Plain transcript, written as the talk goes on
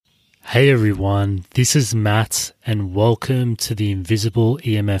Hey everyone, this is Matt and welcome to the Invisible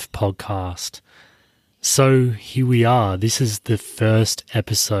EMF podcast. So here we are, this is the first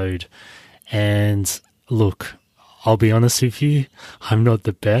episode and look, I'll be honest with you, I'm not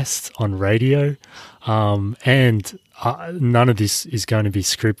the best on radio and none of this is going to be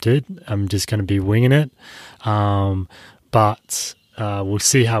scripted, I'm just going to be winging it, but we'll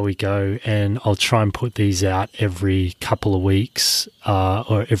see how we go, and I'll try and put these out every couple of weeks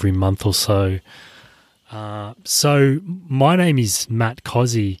or every month or so. So my name is Matt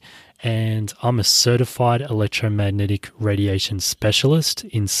Cozzi, and I'm a certified electromagnetic radiation specialist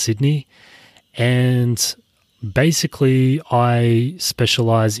in Sydney. And basically, I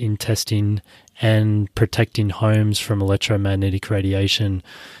specialize in testing and protecting homes from electromagnetic radiation,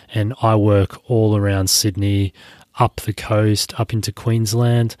 and I work all around Sydney, up the coast, up into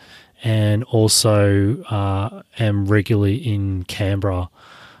Queensland, and also am regularly in Canberra.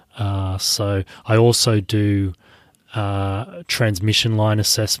 So I also do transmission line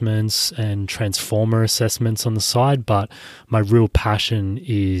assessments and transformer assessments on the side, but my real passion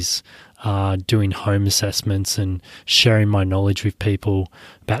is doing home assessments and sharing my knowledge with people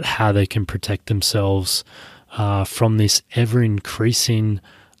about how they can protect themselves from this ever-increasing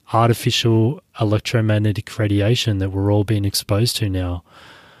artificial electromagnetic radiation that we're all being exposed to now.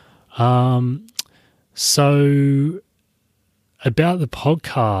 So about the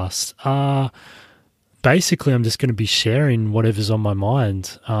podcast, basically I'm just going to be sharing whatever's on my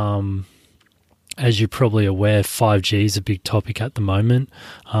mind. As you're probably aware, 5G is a big topic at the moment.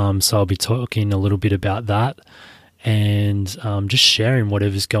 So I'll be talking a little bit about that and just sharing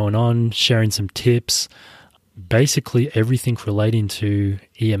whatever's going on, sharing some tips, basically everything relating to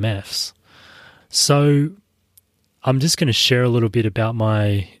EMFs. So I'm just going to share a little bit about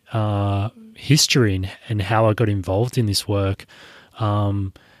my history and how I got involved in this work.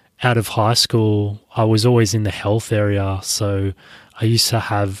 Out of high school, I was always in the health area, so I used to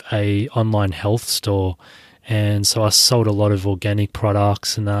have a online health store, and so I sold a lot of organic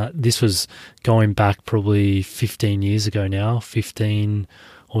products, and this was going back probably 15 years ago now, 15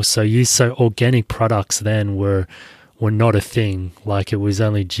 or so years. So organic products then were not a thing. Like, it was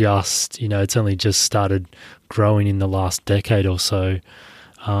only just, it's only just started growing in the last decade or so.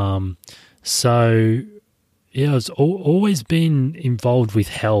 So yeah, I've always been involved with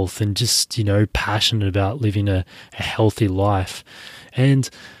health and just, passionate about living a healthy life. And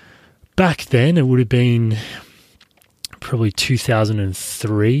back then it would have been probably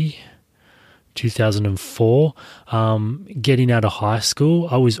 2003, 2004, getting out of high school,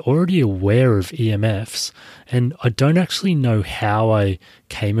 I was already aware of EMFs, and I don't actually know how I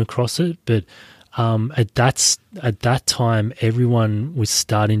came across it, but at that time, everyone was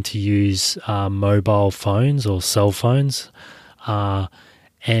starting to use mobile phones or cell phones,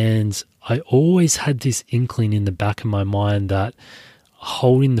 and I always had this inkling in the back of my mind that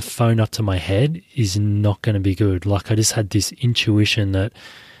holding the phone up to my head is not going to be good. Like, I just had this intuition that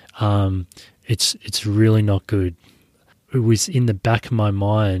it's really not good. It was in the back of my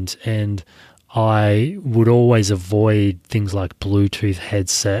mind, and I would always avoid things like Bluetooth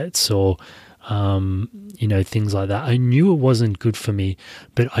headsets or things like that. I knew it wasn't good for me,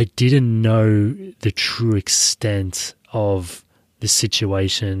 but I didn't know the true extent of the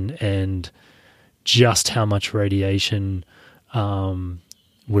situation and just how much radiation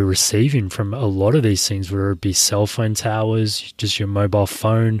we're receiving from a lot of these things, whether it be cell phone towers, just your mobile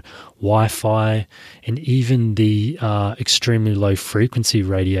phone, Wi-Fi, and even the extremely low frequency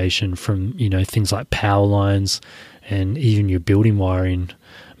radiation from, things like power lines and even your building wiring,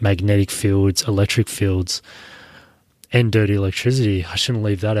 magnetic fields, electric fields, and dirty electricity. I shouldn't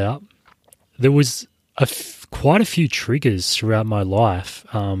leave that out. There was quite a few triggers throughout my life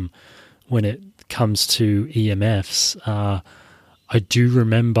when it comes to EMFs. I do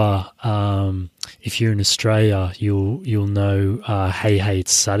remember, if you're in Australia, you'll know Hey Hey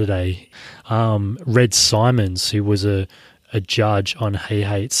It's Saturday. Red Simons, who was a judge on Hey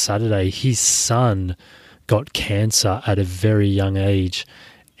Hey It's Saturday, his son got cancer at a very young age,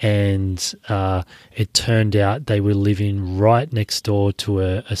 and it turned out they were living right next door to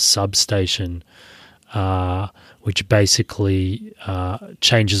a substation, which basically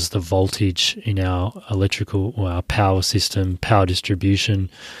changes the voltage in our electrical or our power system, power distribution.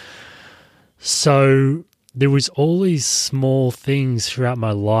 So there was all these small things throughout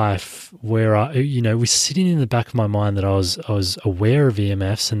my life where it was sitting in the back of my mind that I was aware of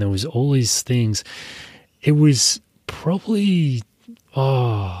EMFs, and there was all these things. It was probably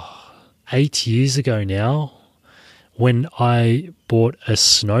 8 years ago now when I bought a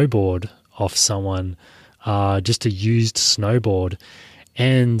snowboard off someone, just a used snowboard,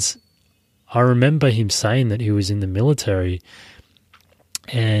 and I remember him saying that he was in the military,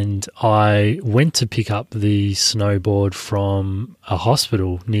 and I went to pick up the snowboard from a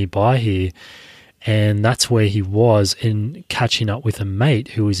hospital nearby here, and that's where he was, in catching up with a mate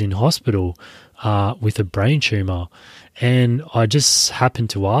who was in hospital with a brain tumor. And I just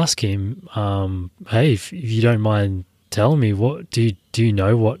happened to ask him, hey, if you don't mind telling me, what do you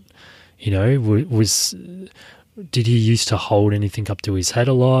know what, did he used to hold anything up to his head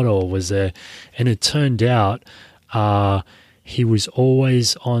a lot, or was there? And it turned out he was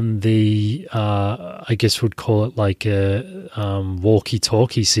always on the, I guess we'd call it like a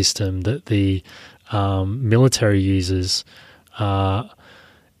walkie-talkie system that the military uses. And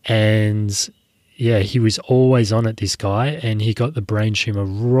yeah, he was always on it, this guy, and he got the brain tumor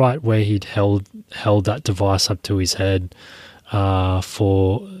right where he'd held that device up to his head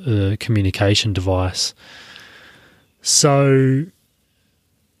for the communication device. So,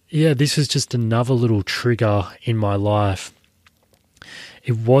 yeah, this was just another little trigger in my life.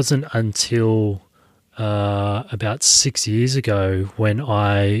 It wasn't until about 6 years ago when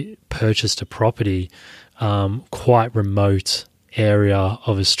I purchased a property, quite remote area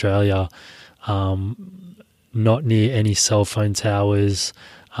of Australia, not near any cell phone towers,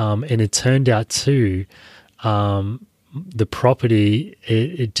 and it turned out too, the property,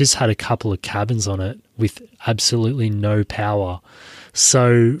 it just had a couple of cabins on it with absolutely no power.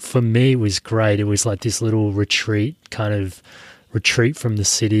 So for me, it was great. It was like this little retreat from the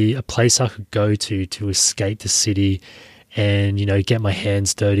city, a place I could go to escape the city and, get my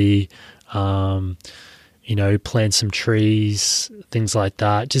hands dirty, plant some trees, things like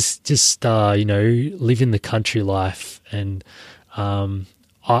that. Just live in the country life. And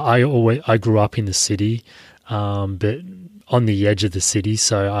I grew up in the city, but on the edge of the city,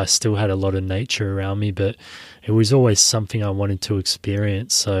 so I still had a lot of nature around me, but it was always something I wanted to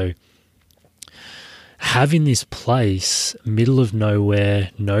experience. So having this place, middle of nowhere,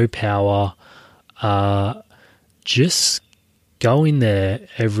 no power, just going there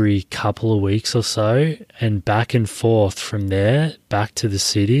every couple of weeks or so and back and forth from there back to the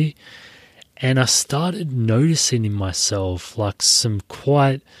city. And I started noticing in myself like some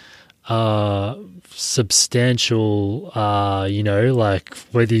quite substantial, like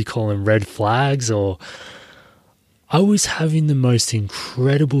whether you call them red flags, or I was having the most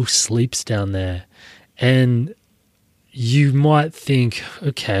incredible sleeps down there. And you might think,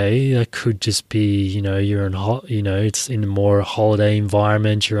 okay, that could just be, you're in it's in a more holiday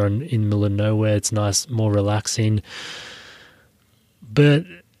environment, you're in the middle of nowhere, it's nice, more relaxing. But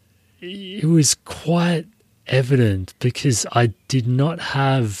it was quite evident because I did not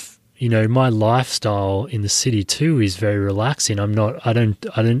have, my lifestyle in the city too is very relaxing. I'm not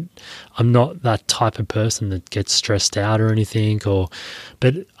that type of person that gets stressed out or anything,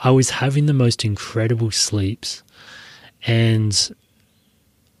 but I was having the most incredible sleeps. And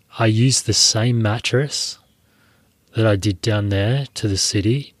I used the same mattress that I did down there to the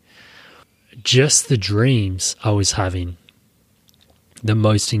city. Just the dreams I was having, the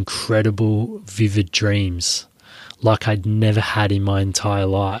most incredible, vivid dreams like I'd never had in my entire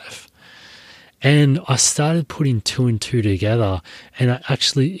life. And I started putting two and two together, and I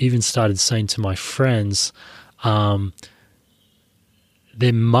actually even started saying to my friends,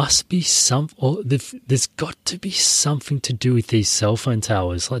 there must be there's got to be something to do with these cell phone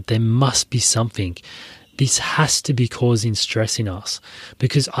towers. Like, there must be something. This has to be causing stress in us,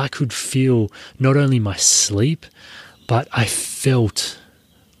 because I could feel not only my sleep, but I felt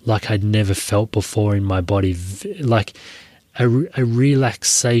like I'd never felt before in my body, like a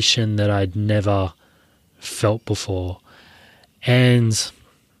relaxation that I'd never felt before. And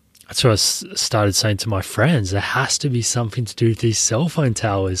so I started saying to my friends, there has to be something to do with these cell phone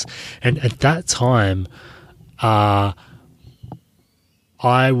towers. And at that time, I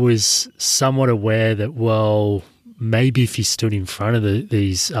was somewhat aware that, well, maybe if you stood in front of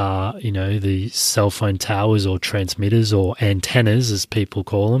these cell phone towers or transmitters or antennas, as people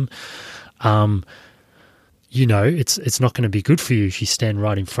call them, it's not going to be good for you if you stand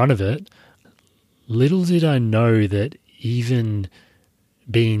right in front of it. Little did I know that even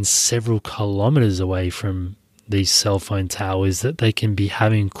being several kilometers away from these cell phone towers, that they can be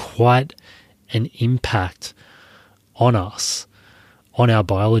having quite an impact on us, on our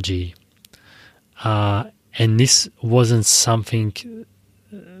biology. And this wasn't something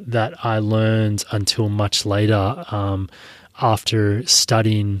that I learned until much later, after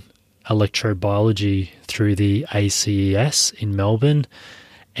studying electrobiology through the ACES in Melbourne,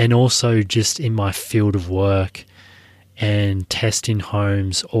 and also just in my field of work and testing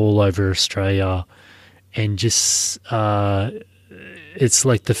homes all over Australia, and just it's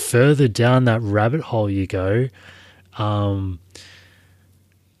like the further down that rabbit hole you go, the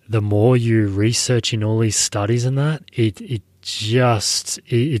more you research in all these studies and that, it's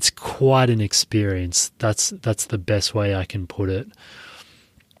quite an experience. That's the best way I can put it.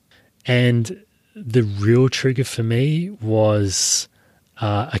 And the real trigger for me was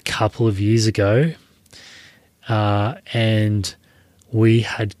a couple of years ago, and we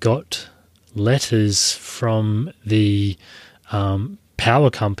had got letters from the power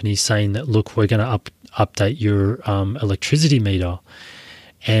company saying that, look, we're going to update your electricity meter.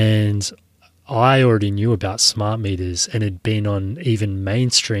 And I already knew about smart meters and had been on even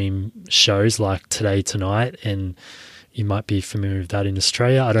mainstream shows like Today Tonight, and you might be familiar with that in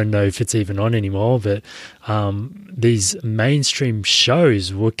Australia. I don't know if it's even on anymore, but these mainstream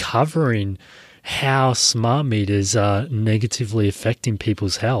shows were covering how smart meters are negatively affecting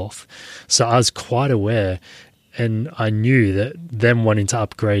people's health. So I was quite aware, and I knew that them wanting to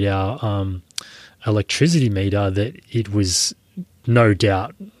upgrade our electricity meter, that it was no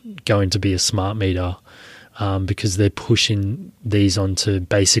doubt going to be a smart meter, because they're pushing these onto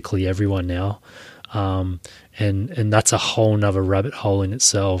basically everyone now. And that's a whole nother rabbit hole in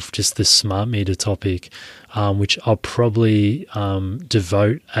itself, just this smart meter topic, which I'll probably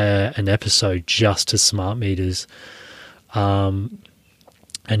devote an episode just to smart meters. Another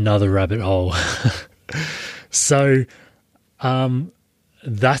rabbit hole. So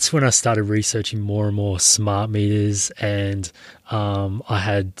that's when I started researching more and more smart meters, and I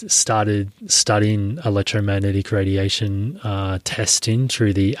had started studying electromagnetic radiation testing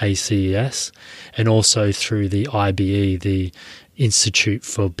through the ACES and also through the IBE, the Institute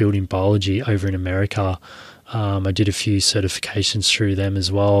for Building Biology over in America. I did a few certifications through them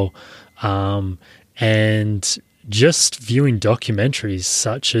as well. And just viewing documentaries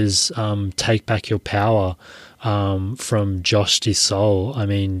such as Take Back Your Power, from Josh DeSole. I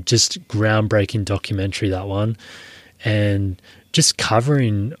mean, just groundbreaking documentary, that one, and just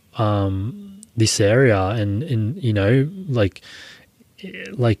covering this area and you know, like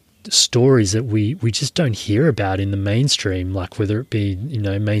stories that we just don't hear about in the mainstream, like whether it be, you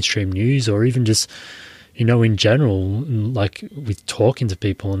know, mainstream news or even just, you know, in general, like with talking to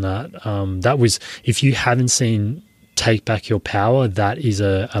people and that. That was, if you haven't seen Take Back Your Power, that is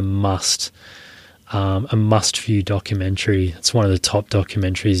a must. A must-view documentary. It's one of the top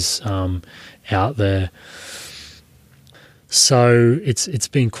documentaries out there. So it's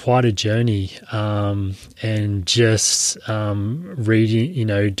been quite a journey, and just reading, you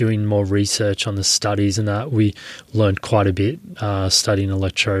know, doing more research on the studies and that. We learned quite a bit studying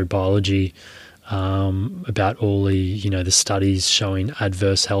electrobiology about all the, you know, the studies showing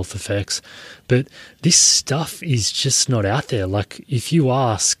adverse health effects. But this stuff is just not out there. Like if you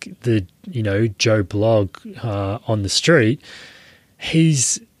ask the, you know, Joe Blog on the street,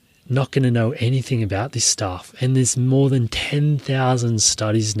 he's not going to know anything about this stuff. And there's more than 10,000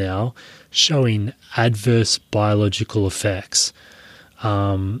 studies now showing adverse biological effects,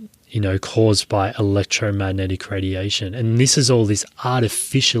 you know, caused by electromagnetic radiation. And this is all this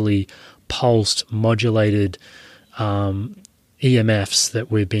artificially pulsed, modulated EMFs that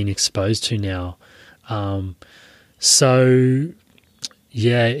we're being exposed to now. So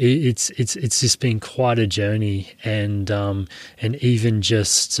yeah, it's just been quite a journey, and even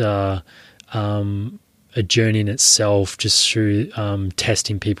just a journey in itself, just through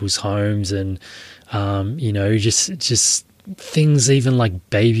testing people's homes and you know, just things even like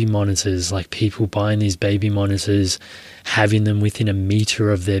baby monitors, like people buying these baby monitors, having them within a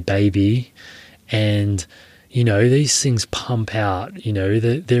meter of their baby, and you know, these things pump out, you know,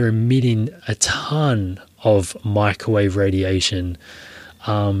 they're emitting a ton of microwave radiation,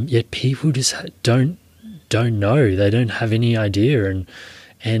 yet people just don't know, they don't have any idea,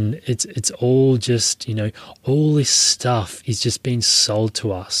 and it's all just, you know, all this stuff is just being sold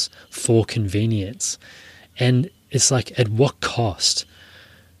to us for convenience, and it's like, at what cost?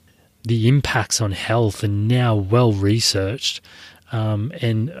 The impacts on health are now well researched,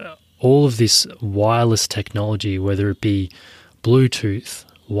 and all of this wireless technology, whether it be Bluetooth,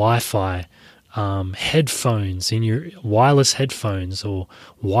 Wi-Fi, headphones, in your wireless headphones or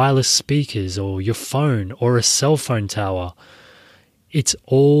wireless speakers or your phone or a cell phone tower, it's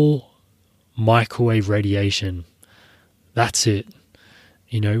all microwave radiation. That's it.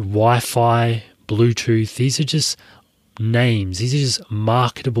 You know, Wi-Fi, Bluetooth, these are just names. These are just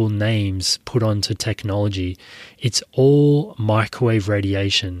marketable names put onto technology. It's all microwave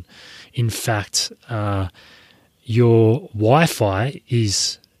radiation. In fact, your Wi-Fi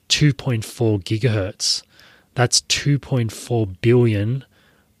is 2.4 gigahertz. That's 2.4 billion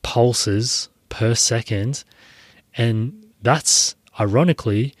pulses per second. And that's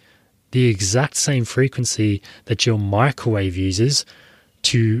ironically, the exact same frequency that your microwave uses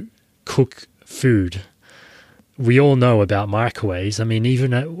to cook food. We all know about microwaves. I mean,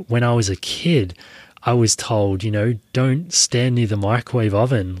 even when I was a kid, I was told, don't stand near the microwave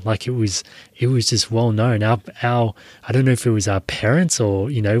oven. Like it was just well known. Our I don't know if it was our parents or,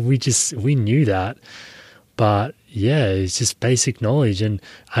 we knew that. But yeah, it's just basic knowledge. And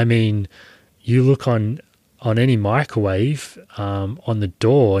I mean, you look on any microwave on the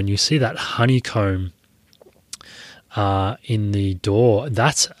door and you see that honeycomb in the door.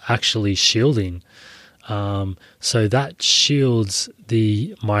 That's actually shielding. So that shields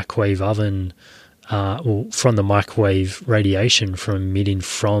the microwave oven from the microwave radiation from emitting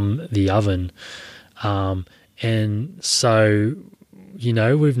from the oven. And so,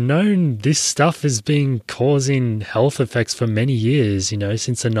 we've known this stuff has been causing health effects for many years,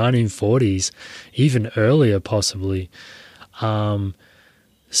 since the 1940s, even earlier possibly. But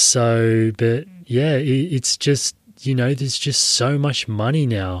yeah, it's just, there's just so much money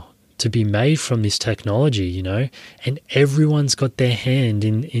now to be made from this technology, and everyone's got their hand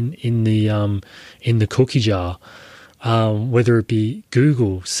in the cookie jar. Whether it be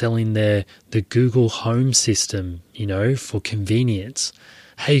Google selling the Google Home system, for convenience.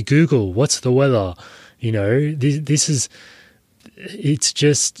 Hey Google, what's the weather? This is, it's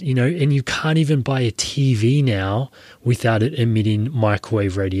just, and you can't even buy a TV now without it emitting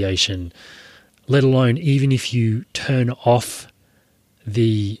microwave radiation, let alone even if you turn off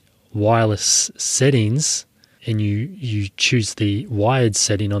the wireless settings and you choose the wired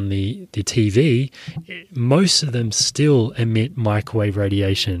setting on the TV, most of them still emit microwave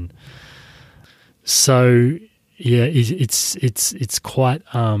radiation. So yeah, it's quite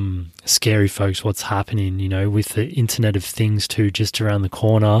scary, folks, what's happening, with the Internet of Things too, just around the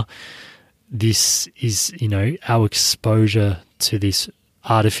corner. This is, our exposure to this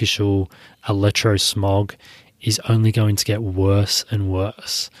artificial electrosmog is only going to get worse and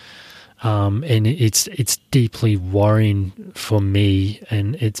worse. And it's deeply worrying for me,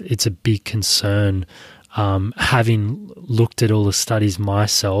 and it's a big concern. Having looked at all the studies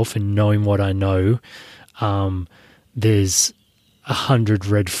myself and knowing what I know, there's 100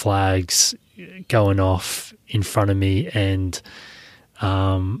 red flags going off in front of me, and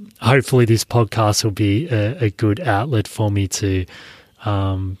hopefully this podcast will be a good outlet for me to,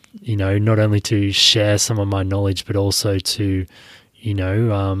 not only to share some of my knowledge, but also to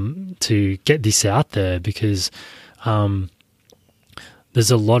to get this out there, because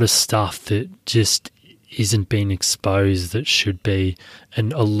there's a lot of stuff that just isn't being exposed that should be,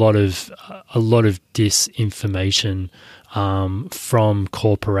 and a lot of disinformation from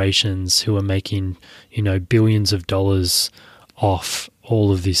corporations who are making billions of dollars off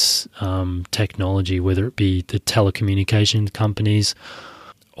all of this technology, whether it be the telecommunication companies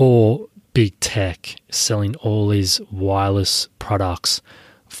or big tech selling all these wireless products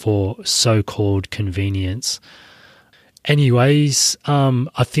for so-called convenience. Anyways,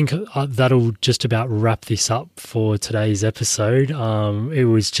 I think that'll just about wrap this up for today's episode. It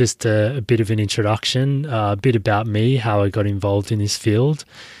was just a bit of an introduction, a bit about me, how I got involved in this field.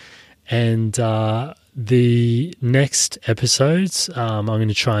 And the next episodes, I'm going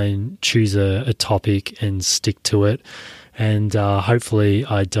to try and choose a topic and stick to it. And hopefully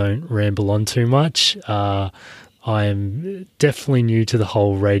I don't ramble on too much. I am definitely new to the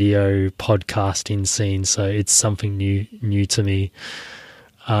whole radio podcasting scene, so it's something new to me.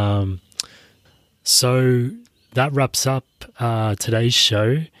 So that wraps up today's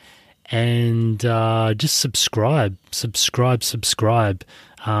show. And just subscribe.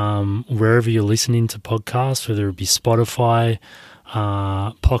 Wherever you're listening to podcasts, whether it be Spotify,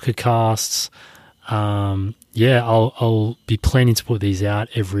 Pocket Casts. I'll be planning to put these out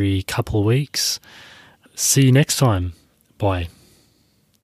every couple of weeks. See you next time. Bye.